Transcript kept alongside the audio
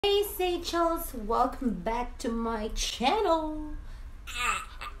Seychelles, welcome back to my channel.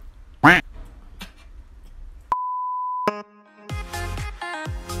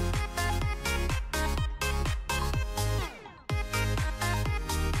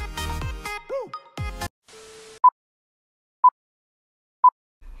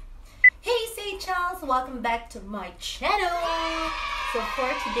 Hey Seychelles, welcome back to my channel. So for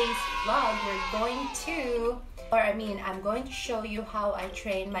today's vlog, I'm going to show you how I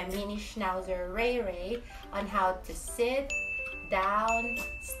train my mini Schnauzer Raeee on how to sit, down,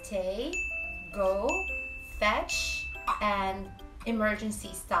 stay, go, fetch, and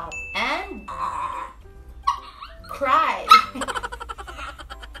emergency stop, and cry.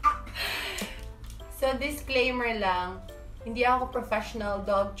 So disclaimer lang, hindi ako professional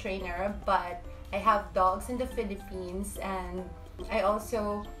dog trainer, but I have dogs in the Philippines and I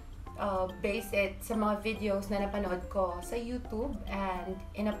also base it sa mga videos na napanood ko sa YouTube and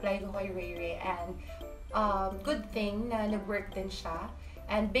in-apply ko kay Raeee, and good thing na nag-work din siya.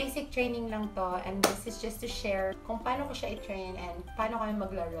 And basic training lang to, and this is just to share kung paano ko siya i-train and paano kami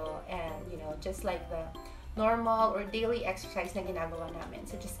maglaro, and just like the normal or daily exercise na ginagawa namin.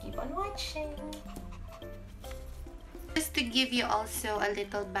 So just keep on watching. Just to give you also a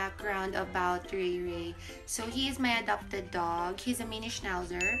little background about Raeee. So he is my adopted dog. He's a mini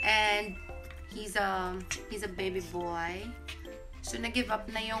Schnauzer and he's a baby boy. So nag-give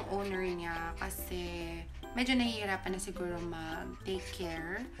up na yung owner niya kasi medyo nahihirapan na siguro mag-take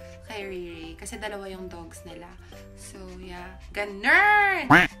care kay Raeee kasi dalawa yung dogs nila. So yeah,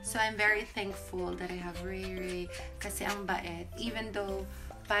 ganun! So I'm very thankful that I have Raeee kasi ang bait. Even though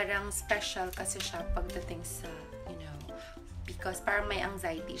parang special kasi siya pagdating sa, because parang may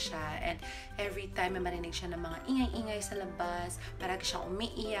anxiety siya, and every time may marinig siya ng mga ingay-ingay sa labas, parang siyang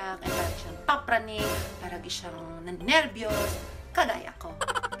umiiyak, and parang siyang papraning, parang siyang nanervyos, kagaya ko.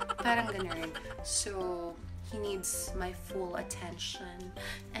 Parang ganun. So, he needs my full attention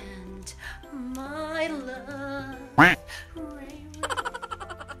and my love. Raeee.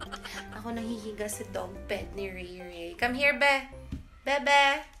 Ako nahihiga sa dog bed ni Raeee. Come here, be.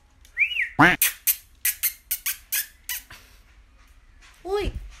 Bebe.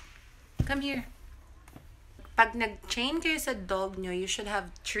 Uy! Come here. Pag nag-train kayo sa dog nyo, you should have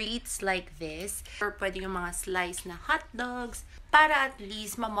treats like this. Or pwede yung mga slice na hot dogs para at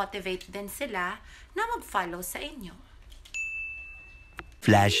least ma-motivate din sila na mag-follow sa inyo.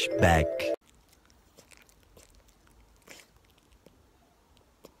 Flashback.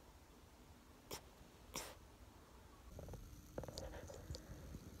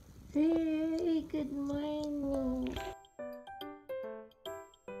 Hey, good morning.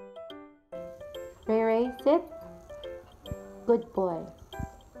 Raeee, sit. Good boy.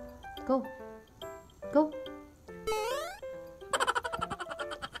 Go. Go.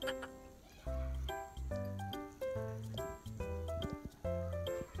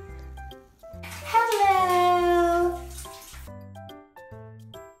 Hello.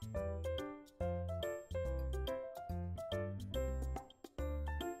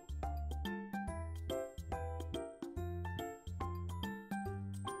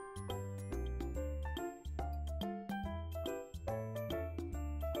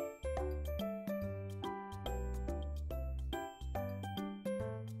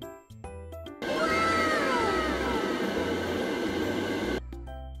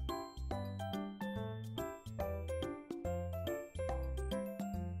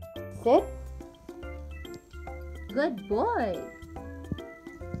 Sit. Good boy.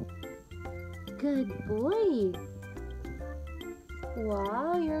 Good boy.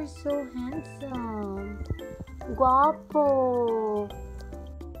 Wow, you're so handsome. Guapo.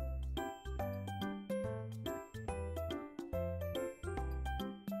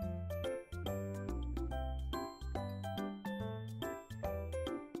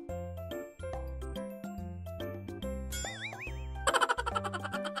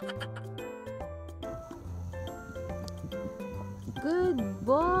 Good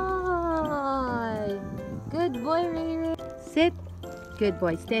boy. Good boy, Raeee. Sit. Good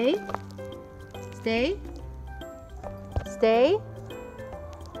boy. Stay. Stay. Stay.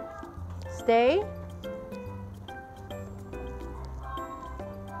 Stay.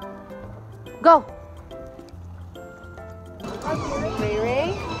 Go.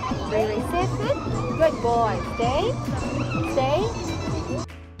 Raeee. Raeee, sit. Sit. Good boy. Stay. Stay.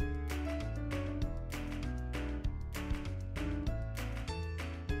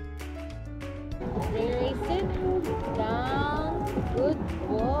 Raeee, sit. Down. Good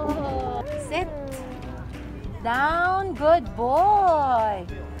boy. Sit. Down. Good boy.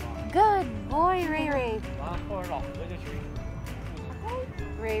 Good boy, Raeee.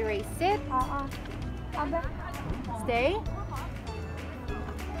 Raeee, sit. Stay.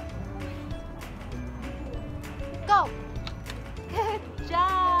 Go. Good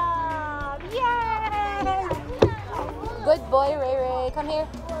job. Yay. Good boy, Raeee. Come here.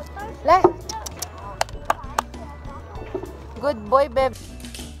 Le. Good boy, babe.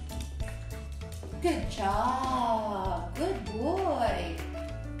 Good job. Good boy.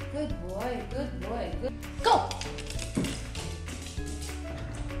 Good boy. Good boy. Good. Go.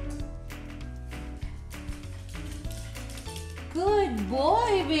 Good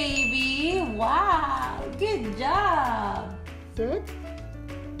boy, baby. Wow. Good job. Sit.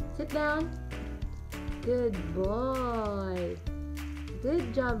 Sit down. Good boy. Good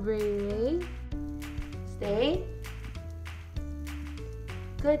job, Raeee. Stay.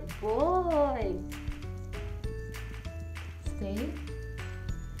 Good boy. Stay.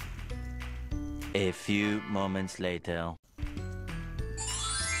 A few moments later.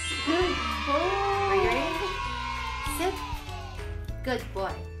 Good boy. Raeee. Sit. Good boy.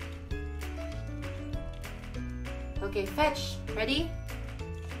 Okay, fetch. Ready?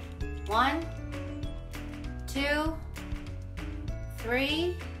 1, 2,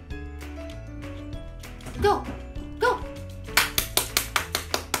 3. Go! Go!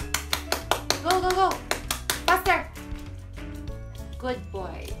 Go, go, go! Faster! Good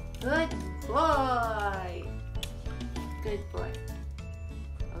boy. Good boy. Good boy.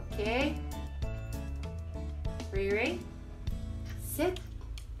 Okay. Raeee. Sit.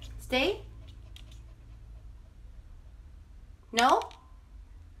 Stay. No?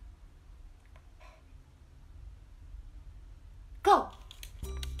 Go.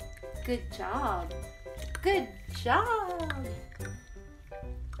 Good job. Good job.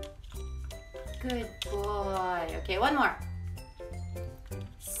 Good boy. Okay, one more.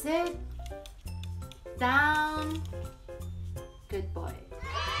 Sit. Down. Good boy.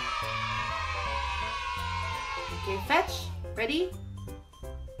 Okay, fetch. Ready?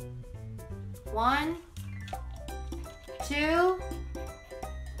 1, 2,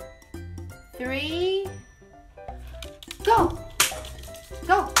 3. Go!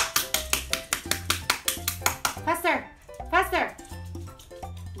 Go! Faster! Faster!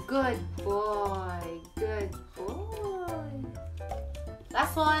 Good boy. Good boy.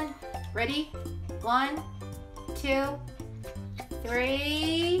 Last one. Ready? 1, 2,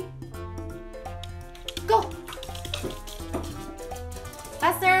 3. Go!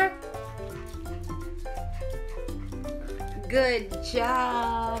 Faster! Good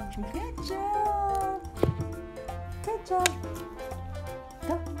job! Good job! Good job!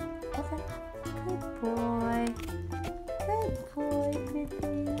 Go! Okay. Good boy! Good boy,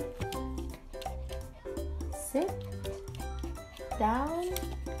 baby! Sit down.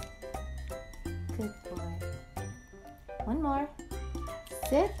 Good boy. One more.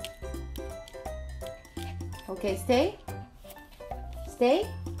 Sit. Okay, stay. Stay.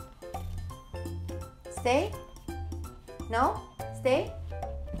 Stay. No? Stay.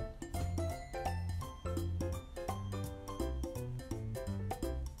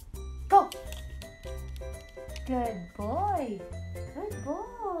 Go. Good boy. Good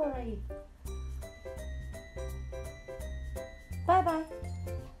boy. Bye-bye.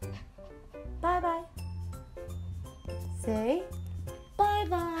 Bye-bye. Say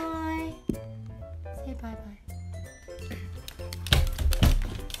bye-bye. Say bye-bye.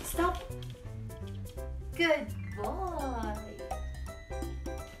 Stop. Good boy.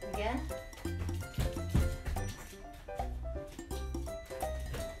 Again.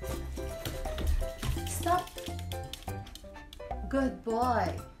 Stop. Good boy.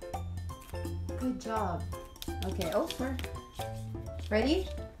 Good job. Okay, over. Ready?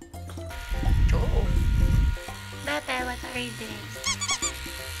 Go. Bebe, what are you doing?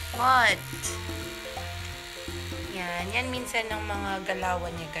 What? Yan minsan ng mga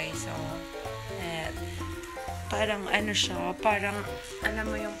galawan niya, guys. So, parang ano siya, parang, alam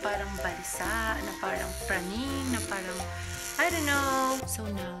mo yung parang balsa, na parang praning, na parang, I don't know. So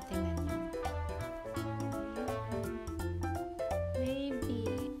now, tingnan niyo.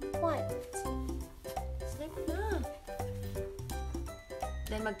 Baby. What? Sleep na.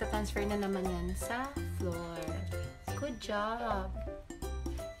 Then, magta-transfer na naman yan sa floor. Good job.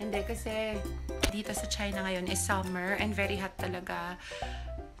 Hindi, kasi dito sa China ngayon is summer and very hot talaga.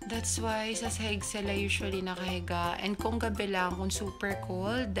 That's why sa sahig sila usually nakahiga. And kung gabi lang, kung super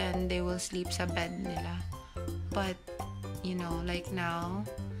cold, then they will sleep sa bed nila. But, you know, like now,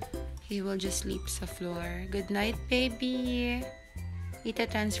 he will just sleep sa floor. Good night, baby!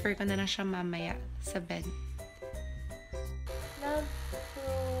 Ita-transfer ko na lang siya mamaya sa bed. Love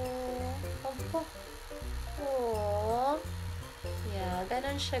you. Opo. Aww. Yeah, gonna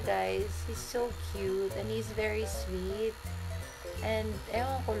naman siya, guys. He's so cute and he's very sweet. And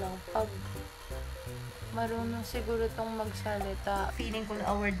ewan ko lang, pag marunong siguro tong magsalita, feeling ko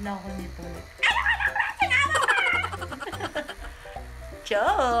award na ako nito.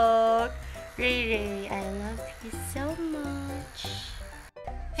 Joke! Raeee, I love you so much.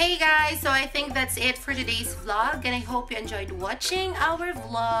 Hey guys, so I think that's it for today's vlog, and I hope you enjoyed watching our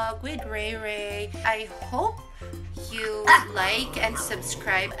vlog with Raeee. I hope you like and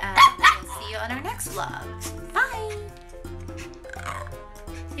subscribe, and we'll see you on our next vlog. Bye!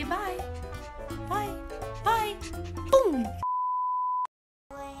 Say bye! Bye! Bye! Boom!